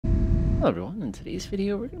Hello everyone, in today's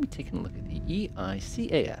video we're going to be taking a look at the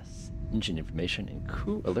EICAS, Engine Information and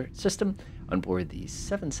Crew Alert System, on board the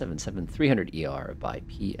 777-300ER by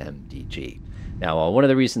PMDG. Now, one of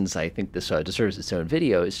the reasons I think this deserves its own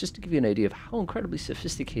video is just to give you an idea of how incredibly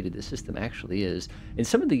sophisticated the system actually is and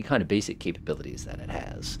some of the kind of basic capabilities that it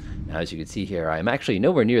has. Now, as you can see here, I'm actually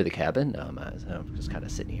nowhere near the cabin. I'm just kind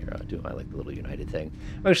of sitting here doing my like the little United thing.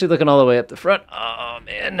 I'm actually looking all the way up the front. Oh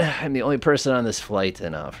man, I'm the only person on this flight,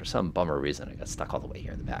 and for some bummer reason, I got stuck all the way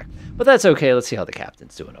here in the back. But that's okay. Let's see how the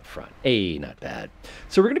captain's doing up front. Hey, not bad.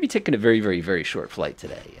 So we're going to be taking a very short flight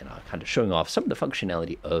today, and kind of showing off some of the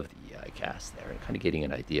functionality of the EICAS there, and kind of getting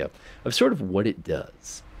an idea of sort of what it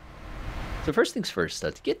does. So first things first,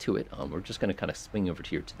 to get to it, we're just going to kind of swing over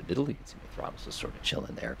here to the middle. You can see my throttle's just sort of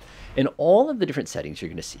chilling there. And all of the different settings you're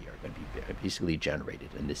going to see are going to be basically generated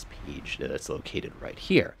in this page that's located right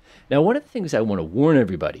here. Now, one of the things I want to warn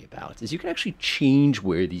everybody about is you can actually change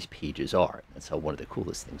where these pages are. That's one of the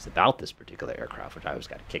coolest things about this particular aircraft, which I always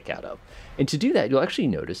got a kick out of. And to do that, you'll actually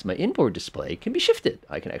notice my inboard display can be shifted.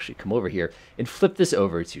 I can actually come over here and flip this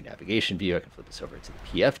over to navigation view. I can flip this over to the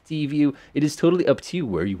PFD view. It is totally up to you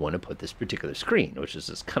where you want to put this particular screen, which is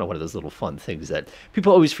just kind of one of those little fun things that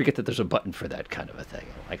people always forget that there's a button for that kind of a thing.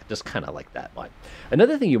 Like just kind of like that one.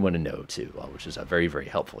 Another thing you want to know too, which is very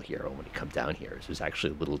helpful here when you come down here, is there's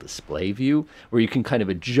actually a little display view where you can kind of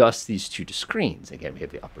adjust these two screens. Again, we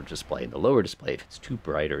have the upper display and the lower display. If it's too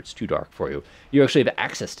bright or it's too dark for you, you actually have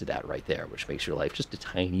access to that right there, which makes your life just a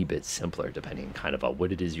tiny bit simpler depending on kind of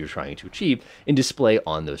what it is you're trying to achieve and display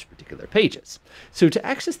on those particular pages. So to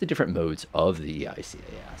access the different modes of the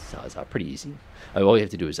EICAS is pretty easy. All you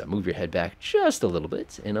have to do is move your head back just a little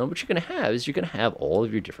bit, and what you're going to have is you're going to have all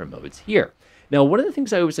of your different modes here. Now, one of the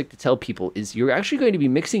things I always like to tell people is you're actually going to be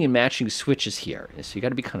mixing and matching switches here, so you got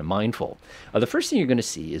to be kind of mindful. The first thing you're going to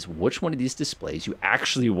see is which one of these displays you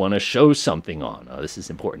actually want to show something on. This is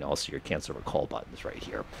important. Also, your cancel recall buttons right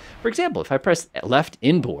here. For example, if I press left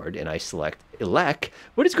inboard and I select elect,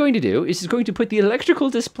 what it's going to do is it's going to put the electrical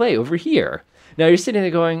display over here. Now, you're sitting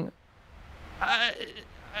there going,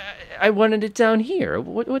 I wanted it down here.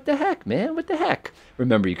 What the heck, man? What the heck?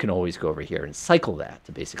 Remember, you can always go over here and cycle that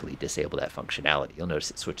to basically disable that functionality. You'll notice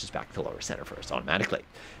it switches back to lower center first automatically.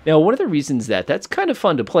 Now, one of the reasons that's kind of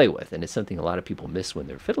fun to play with, and it's something a lot of people miss when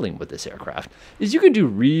they're fiddling with this aircraft, is you can do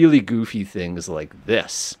really goofy things like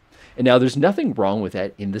this. And now there's nothing wrong with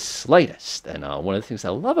that in the slightest. And one of the things I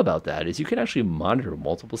love about that is you can actually monitor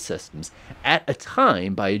multiple systems at a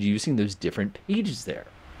time by using those different pages there.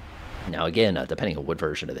 Now, again, depending on what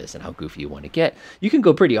version of this and how goofy you want to get, you can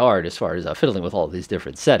go pretty hard as far as fiddling with all these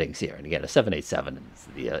different settings here. And again, a 787 and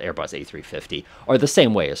the Airbus A350 are the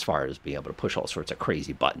same way as far as being able to push all sorts of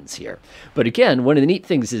crazy buttons here. But again, one of the neat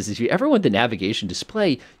things is if you ever want the navigation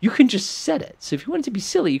display, you can just set it. So if you want it to be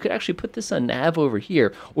silly, you could actually put this on nav over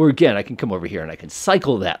here. Or again, I can come over here and I can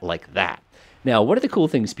cycle that like that. Now, one of the cool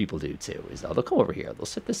things people do, too, is they'll come over here. They'll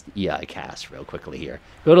set this to EICAS real quickly here.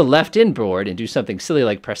 Go to left inboard and do something silly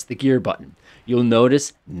like press the gear button. You'll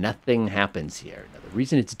notice nothing happens here. Now, the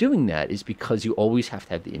reason it's doing that is because you always have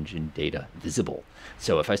to have the engine data visible.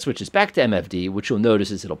 So if I switch this back to MFD, what you'll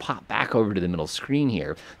notice is it'll pop back over to the middle screen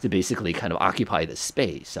here to basically kind of occupy the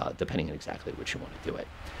space, depending on exactly what you want to do it.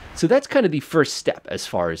 So that's kind of the first step as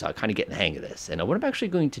far as kind of getting the hang of this. And what I'm actually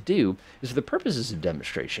going to do is for the purposes of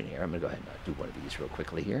demonstration here, I'm going to go ahead and do one of these real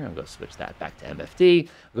quickly here. I'm going to switch that back to MFD.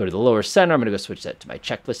 I'll go to the lower center. I'm going to go switch that to my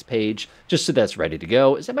checklist page just so that's ready to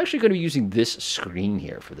go. Is I'm actually going to be using this screen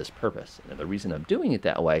here for this purpose. And the reason I'm doing it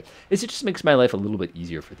that way is it just makes my life a little bit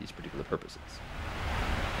easier for these particular purposes.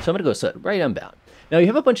 So I'm going to go set right unbound. Now, you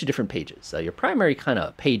have a bunch of different pages. Your primary kind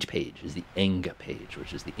of page is the ENG page,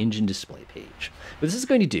 which is the engine display page. What this is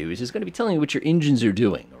going to do is it's going to be telling you what your engines are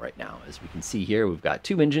doing right now. As we can see here, we've got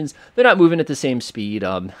two engines. They're not moving at the same speed.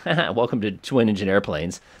 Welcome to twin-engine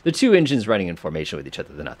airplanes. The two engines running in formation with each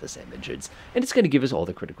other. They're not the same engines. And it's going to give us all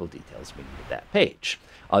the critical details we need at that page.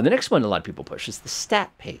 The next one a lot of people push is the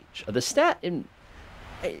stat page. The stat in...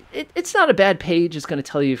 It's not a bad page. It's going to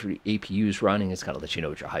tell you if your APU is running. It's going to let you know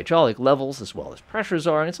what your hydraulic levels as well as pressures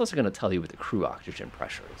are. And it's also going to tell you what the crew oxygen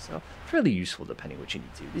pressure is. So it's really useful depending on what you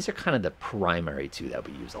need to. These are kind of the primary two that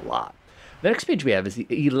we use a lot. The next page we have is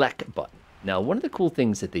the elect button. Now, one of the cool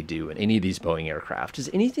things that they do in any of these Boeing aircraft is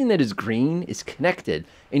anything that is green is connected.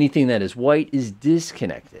 Anything that is white is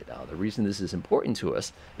disconnected. The reason this is important to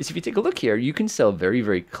us is if you take a look here, you can tell very,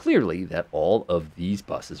 very clearly that all of these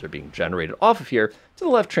buses are being generated off of here. To the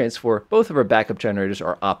left transfer, both of our backup generators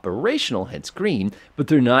are operational, hence green, but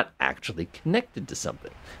they're not actually connected to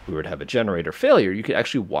something. If we were to have a generator failure, you could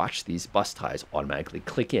actually watch these bus ties automatically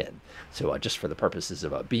click in. So just for the purposes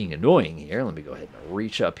of being annoying here, let me go ahead and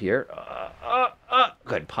reach up here. Go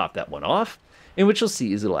ahead and pop that one off. And what you'll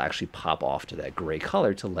see is it'll actually pop off to that gray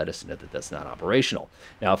color to let us know that that's not operational.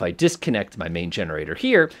 Now, if I disconnect my main generator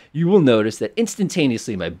here, you will notice that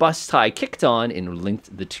instantaneously my bus tie kicked on and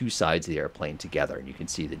linked the two sides of the airplane together. And you can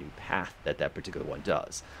see the new path that that particular one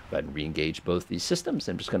does. Go ahead and re-engage both these systems.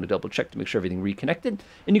 I'm just going to double check to make sure everything reconnected.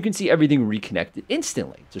 And you can see everything reconnected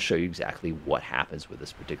instantly to show you exactly what happens with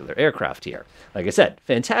this particular aircraft here. Like I said,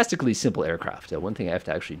 fantastically simple aircraft. One thing I have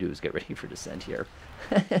to actually do is get ready for descent here.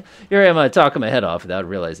 Here I am talking my head off without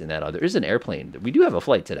realizing that there is an airplane. We do have a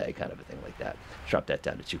flight today, kind of a thing like that. Drop that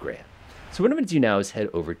down to $2,000. So what I'm going to do now is head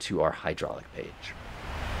over to our hydraulic page.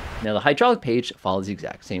 Now the hydraulic page follows the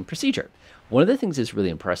exact same procedure. One of the things that's really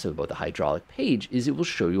impressive about the hydraulic page is it will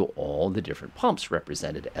show you all the different pumps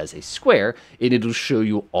represented as a square, and it'll show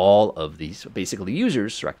you all of these basically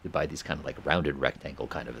users selected by these kind of like rounded rectangle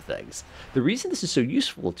kind of things. The reason this is so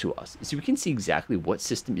useful to us is we can see exactly what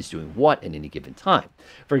system is doing what at any given time.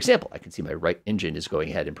 For example, I can see my right engine is going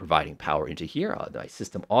ahead and providing power into here. My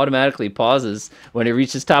system automatically pauses when it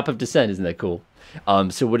reaches top of descent. Isn't that cool?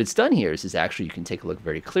 So what it's done here is actually you can take a look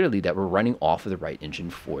very clearly that we're running off of the right engine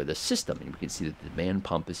for the system, and we can see that the demand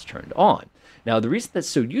pump is turned on. Now, the reason that's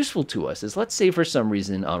so useful to us is, let's say for some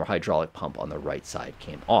reason our hydraulic pump on the right side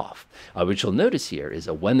came off. What you'll notice here is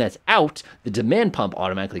that when that's out, the demand pump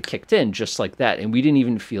automatically kicked in just like that, and we didn't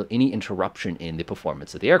even feel any interruption in the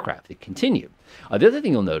performance of the aircraft. It continued. The other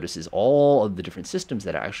thing you'll notice is all of the different systems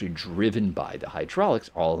that are actually driven by the hydraulics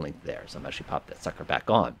are all linked there. So I'm actually pop that sucker back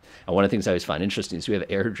on. And one of the things I always find interesting is we have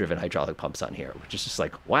air-driven hydraulic pumps on here, which is just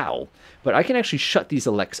like, wow. But I can actually shut these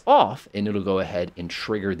elects off, and it'll go ahead and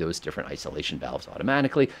trigger those different isolation valves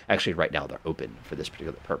automatically. Actually, right now they're open for this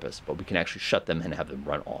particular purpose, but we can actually shut them and have them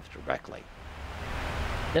run off directly.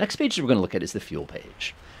 The next page that we're going to look at is the fuel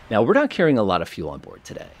page. Now, we're not carrying a lot of fuel on board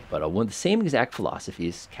today, but one of the same exact philosophy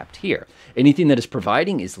is kept here. Anything that is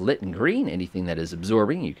providing is lit in green. Anything that is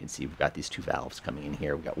absorbing, you can see we've got these two valves coming in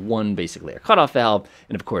here. We've got one basically a cutoff valve,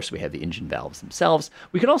 and of course we have the engine valves themselves.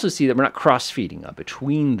 We can also see that we're not cross-feeding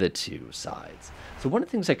between the two sides. So one of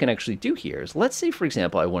the things I can actually do here is, let's say, for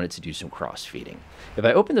example, I wanted to do some cross-feeding. If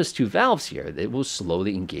I open those two valves here, it will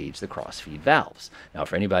slowly engage the cross-feed valves. Now,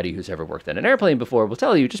 for anybody who's ever worked on an airplane before, will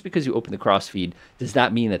tell you just because you open the cross-feed does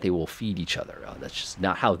not mean that they will feed each other. That's just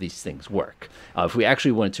not how these things work. If we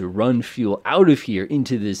actually wanted to run fuel out of here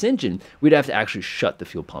into this engine, we'd have to actually shut the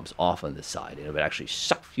fuel pumps off on this side, and it would actually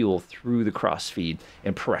suck fuel through the cross-feed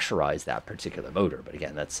and pressurize that particular motor. But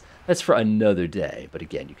again, that's for another day. But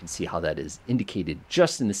again, you can see how that is indicated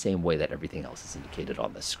just in the same way that everything else is indicated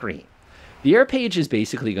on the screen. The air page is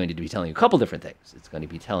basically going to be telling you a couple different things. It's going to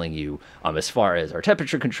be telling you as far as our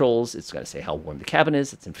temperature controls. It's going to say how warm the cabin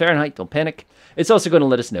is. It's in Fahrenheit. Don't panic. It's also going to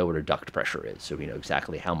let us know what our duct pressure is, so we know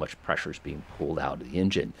exactly how much pressure is being pulled out of the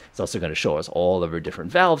engine. It's also going to show us all of our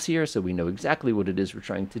different valves here, so we know exactly what it is we're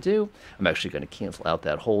trying to do. I'm actually going to cancel out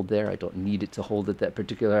that hold there. I don't need it to hold at that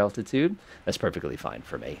particular altitude. That's perfectly fine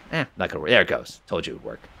for me. Not going to work. There it goes. Told you it would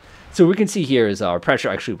work. So we can see here is our pressure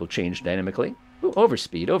actually will change dynamically. Ooh,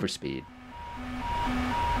 overspeed, overspeed.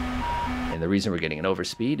 And the reason we're getting an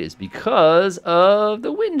overspeed is because of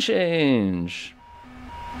the wind change.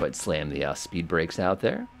 But slam the speed brakes out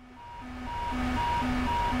there.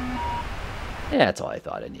 Yeah, that's all I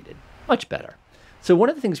thought I needed. Much better. So one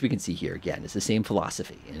of the things we can see here, again, is the same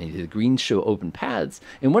philosophy. And the greens show open paths.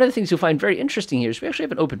 And one of the things you'll find very interesting here is we actually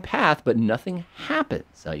have an open path, but nothing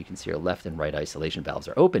happens. Now you can see our left and right isolation valves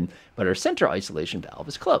are open, but our center isolation valve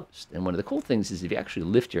is closed. And one of the cool things is if you actually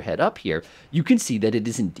lift your head up here, you can see that it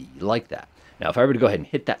is indeed like that. Now, if I were to go ahead and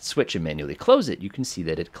hit that switch and manually close it, you can see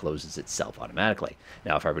that it closes itself automatically.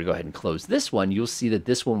 Now, if I were to go ahead and close this one, you'll see that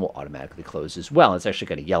this one will automatically close as well. It's actually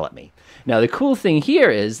going to yell at me. Now, the cool thing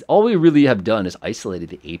here is all we really have done is isolated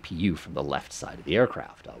the APU from the left side of the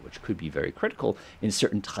aircraft, which could be very critical in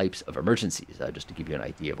certain types of emergencies, just to give you an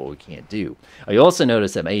idea of what we can't do. You also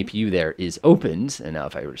notice that my APU there is opened, and now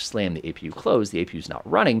if I were to slam the APU closed, the APU is not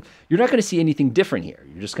running. You're not going to see anything different here.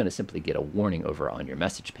 You're just going to simply get a warning over on your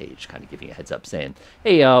message page, kind of giving a heads heads up saying,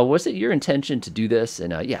 hey, was it your intention to do this?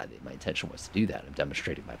 And yeah, my intention was to do that. I'm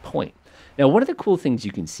demonstrating my point. Now, one of the cool things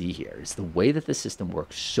you can see here is the way that the system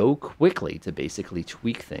works so quickly to basically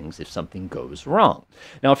tweak things if something goes wrong.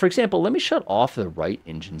 Now, for example, let me shut off the right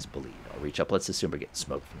engine's bleed. I'll reach up. Let's assume we're getting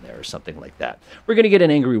smoke from there or something like that. We're going to get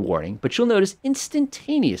an angry warning, but you'll notice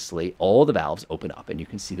instantaneously all the valves open up, and you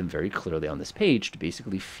can see them very clearly on this page to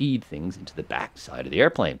basically feed things into the back side of the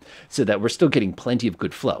airplane so that we're still getting plenty of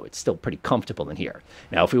good flow. It's still pretty comfortable in here.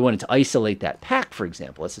 Now, if we wanted to isolate that pack, for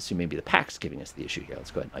example, let's assume maybe the pack's giving us the issue here.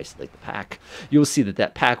 Let's go ahead and isolate the pack. You'll see that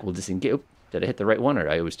that pack will disengage. Oh, did I hit the right one, or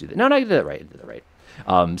did I always do that? No, I did that right. I did that right.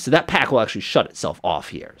 So that pack will actually shut itself off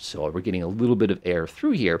here. So we're getting a little bit of air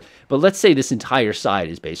through here. But let's say this entire side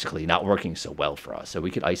is basically not working so well for us. So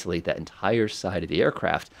we could isolate that entire side of the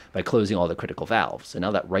aircraft by closing all the critical valves. So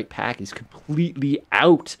now that right pack is completely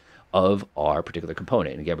out of our particular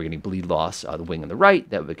component. And again, we're getting bleed loss the wing on the right.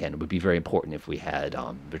 That, again, would be very important if we had,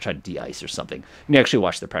 we're trying to de-ice or something. You can actually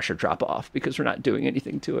watch the pressure drop off because we're not doing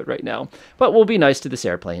anything to it right now. But we'll be nice to this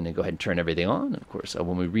airplane and go ahead and turn everything on. And of course,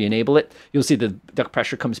 when we re-enable it, you'll see the duct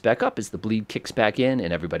pressure comes back up as the bleed kicks back in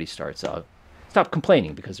and everybody starts stop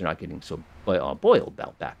complaining because they're not getting so boiled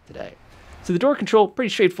out back today. So the door control, pretty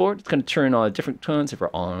straightforward. It's going to turn on different tones if we're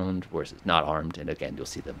armed versus not armed. And again, you'll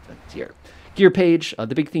see them here. Gear page,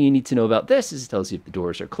 the big thing you need to know about this is it tells you if the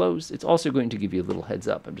doors are closed. It's also going to give you a little heads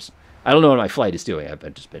up. I don't know what my flight is doing. I've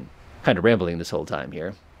just been kind of rambling this whole time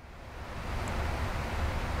here.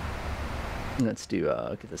 Let's do,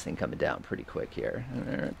 get this thing coming down pretty quick here.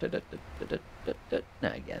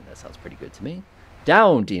 Now again, that sounds pretty good to me.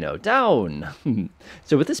 Down, Dino, down.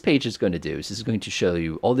 So what this page is going to do is this is going to show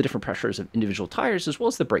you all the different pressures of individual tires as well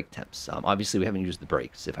as the brake temps. Obviously, we haven't used the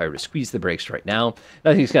brakes. If I were to squeeze the brakes right now,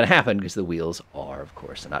 nothing's going to happen because the wheels are, of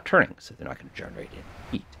course, not turning, so they're not going to generate any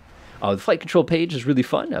heat. The flight control page is really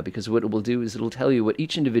fun because what it will do is it'll tell you what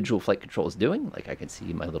each individual flight control is doing. Like I can see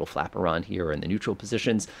my little flapper on here in the neutral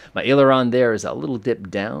positions. My aileron there is a little dip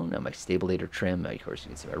down. My stabilator trim, of course, you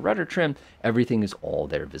can see my rudder trim. Everything is all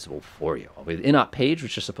there visible for you. With the in-op page,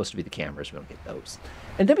 which is supposed to be the cameras, we don't get those.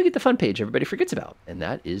 And then we get the fun page everybody forgets about, and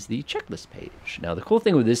that is the checklist page. Now, the cool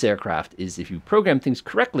thing with this aircraft is if you program things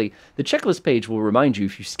correctly, the checklist page will remind you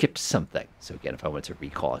if you skipped something. So again, if I went to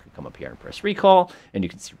recall, I could come up here and press recall, and you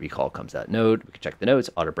can see recall comes out node. We can check the notes,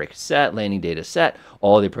 auto brake set, landing data set,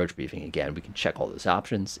 all the approach briefing. Again, we can check all those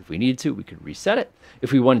options. If we need to, we could reset it.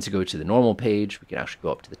 If we wanted to go to the normal page, we can actually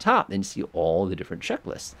go up to the top and see all the different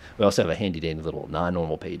checklists. We also have a handy dandy little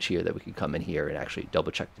non-normal page here that we can come in here and actually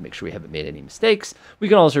double check to make sure we haven't made any mistakes. We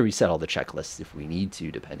can also reset all the checklists if we need to,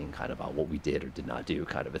 depending kind of on what we did or did not do,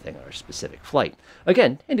 kind of a thing on our specific flight.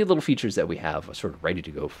 Again, handy little features that we have sort of ready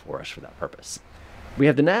to go for us for that purpose. We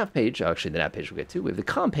have the nav page. Actually, the nav page we'll get to. We have the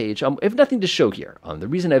com page. I have nothing to show here. The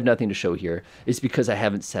reason I have nothing to show here is because I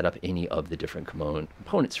haven't set up any of the different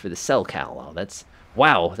components for the cell cal.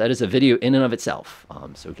 Wow, that is a video in and of itself.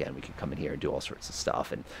 So again, we can come in here and do all sorts of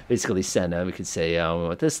stuff and basically send we could say, I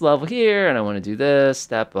want this level here, and I want to do this,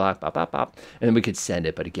 step, block, bop, bop, bop, and then we could send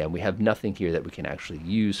it. But again, we have nothing here that we can actually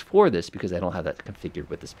use for this because I don't have that configured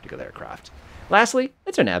with this particular aircraft. Lastly,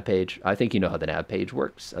 it's our nav page. I think you know how the nav page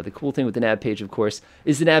works. The cool thing with the nav page, of course,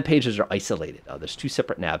 is the nav pages are isolated. There's two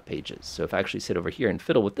separate nav pages. So if I actually sit over here and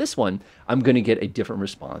fiddle with this one, I'm going to get a different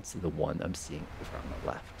response to the one I'm seeing over on the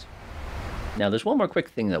left. Now, there's one more quick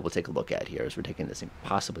thing that we'll take a look at here as we're taking this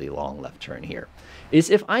impossibly long left turn here, is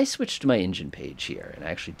if I switch to my engine page here and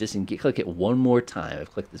actually click it one more time,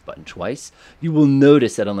 I've clicked this button twice, you will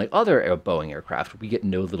notice that unlike other Boeing aircraft, we get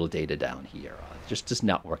no little data down here. It just does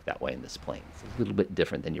not work that way in this plane. It's a little bit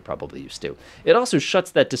different than you're probably used to. It also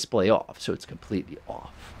shuts that display off, so it's completely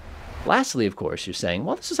off. Lastly, of course, you're saying,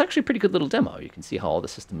 well, this is actually a pretty good little demo. You can see how all the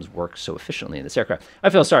systems work so efficiently in this aircraft. I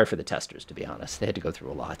feel sorry for the testers, to be honest. They had to go through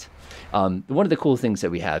a lot. One of the cool things that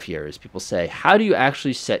we have here is people say, how do you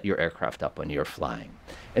actually set your aircraft up when you're flying?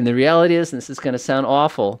 And the reality is, and this is going to sound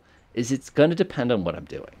awful, is it's going to depend on what I'm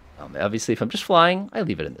doing. Obviously, if I'm just flying, I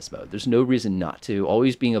leave it in this mode. There's no reason not to.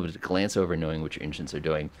 Always being able to glance over knowing what your engines are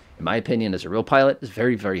doing, in my opinion, as a real pilot, is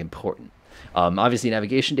very, very important. Obviously,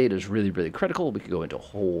 navigation data is really, really critical. We could go into a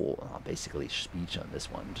whole, basically, speech on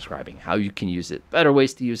this one, describing how you can use it, better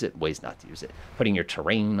ways to use it, ways not to use it, putting your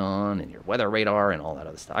terrain on and your weather radar and all that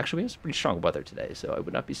other stuff. Actually, we have some pretty strong weather today, so I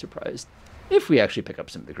would not be surprised if we actually pick up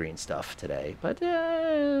some of the green stuff today. But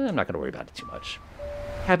I'm not going to worry about it too much.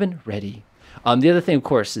 Cabin ready. The other thing, of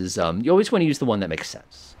course, is you always want to use the one that makes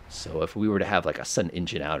sense. So if we were to have like a sudden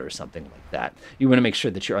engine out or something like that, you want to make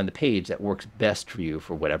sure that you're on the page that works best for you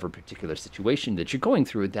for whatever particular situation that you're going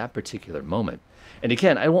through at that particular moment. And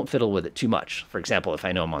again, I won't fiddle with it too much. For example, if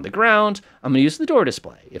I know I'm on the ground, I'm going to use the door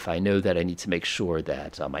display. If I know that I need to make sure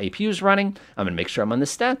that my APU is running, I'm going to make sure I'm on the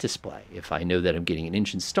stat display. If I know that I'm getting an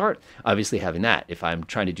engine start, obviously having that. If I'm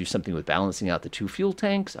trying to do something with balancing out the 2 fuel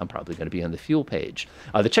tanks, I'm probably going to be on the fuel page.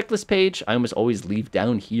 The checklist page, I almost always leave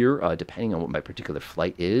down here, depending on what my particular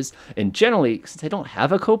flight is. And generally, since I don't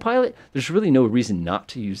have a co-pilot, there's really no reason not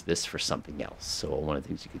to use this for something else. So one of the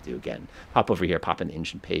things you could do, again, pop over here, pop in the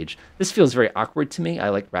engine page. This feels very awkward to me. I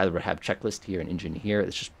like rather have checklist here and engine here.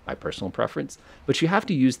 It's just my personal preference. But you have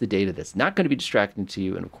to use the data that's not going to be distracting to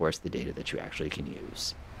you, and of course the data that you actually can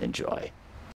use. Enjoy.